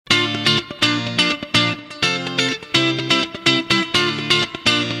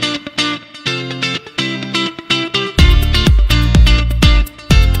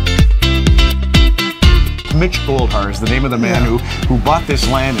the name of the man who bought this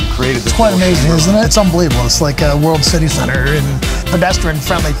land and created this. It's quite amazing, isn't it? It's unbelievable. It's like a world city center, and pedestrian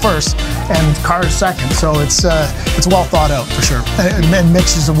friendly first and cars second. So it's well thought out for sure. And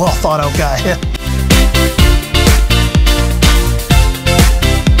Mitch is a well thought out guy.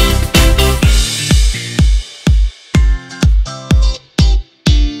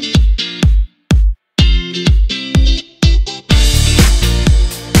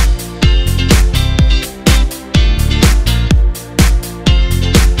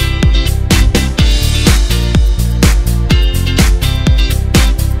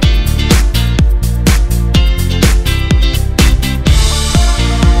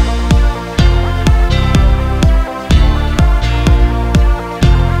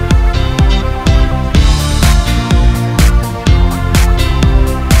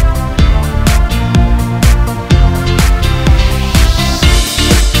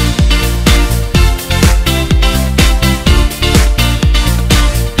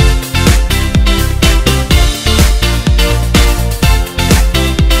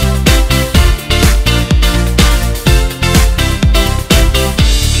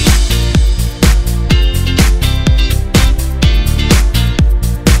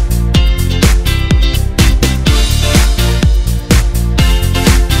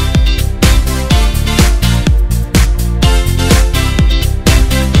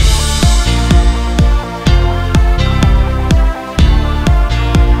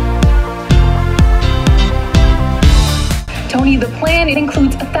 Tony, the plan, it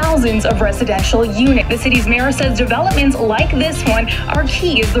includes thousands of residential units. The city's mayor says developments like this one are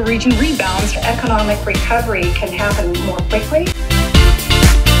key as the region rebounds. Economic recovery can happen more quickly.